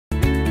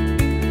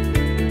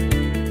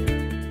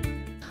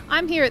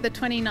I'm here at the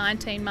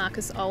 2019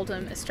 Marcus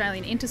Oldham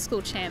Australian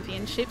Interschool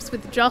Championships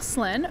with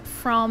Jocelyn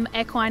from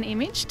Equine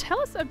Image. Tell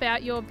us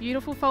about your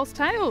beautiful false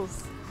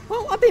tails.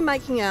 Well, I've been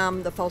making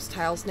the false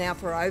tails now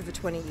for over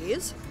 20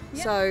 years.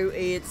 Yep. So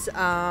it's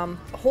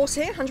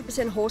horsehair,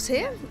 100%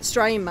 horsehair,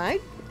 Australian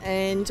made,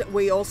 and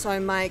we also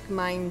make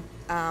main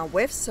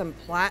wefts and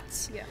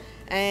plaits. Yeah.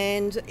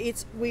 And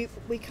we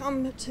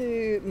come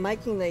to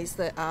making these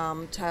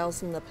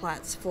tails and the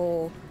plaits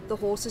for the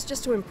horses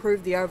just to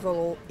improve the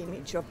overall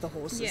image of the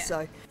horses.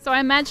 Yeah. So I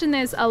imagine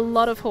there's a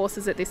lot of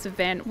horses at this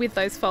event with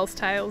those false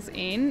tails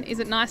in. Is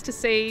it nice to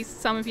see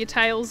some of your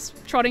tails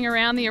trotting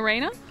around the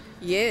arena?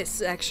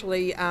 yes,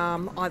 actually,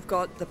 I've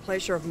got the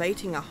pleasure of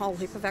meeting a whole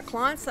heap of our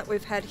clients that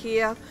we've had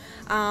here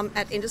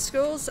at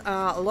Interschools.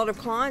 A lot of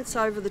clients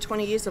over the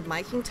 20 years of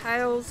making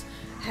tails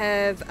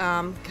have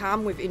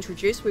come. We've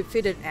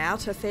fitted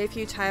out a fair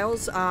few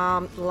tails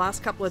the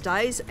last couple of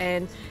days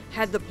and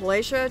had the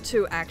pleasure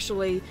to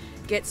actually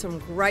get some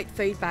great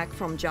feedback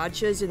from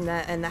judges in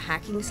the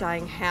hacking,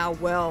 saying how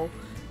well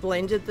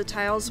blended the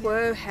tails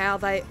were, how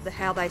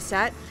they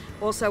sat.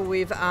 Also,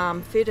 we've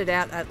fitted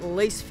out at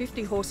least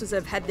 50 horses that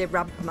have had their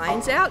rubber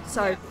manes out.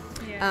 So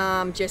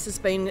Jess has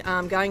been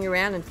going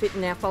around and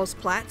fitting our false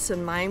plaits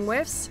and mane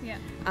wefts.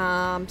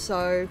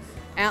 So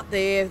out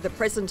there, the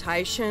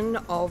presentation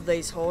of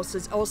these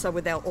horses, also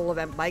with all of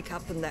our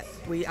makeup and that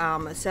we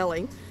are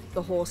selling,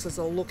 the horses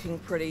are looking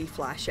pretty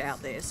flash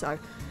out there. So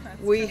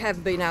we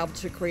have been able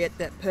to create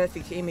that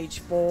perfect image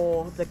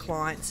for the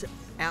clients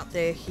out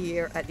there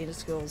here at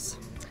Interschools.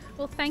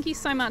 Well, thank you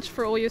so much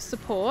for all your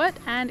support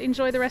and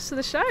enjoy the rest of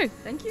the show.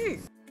 Thank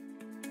you.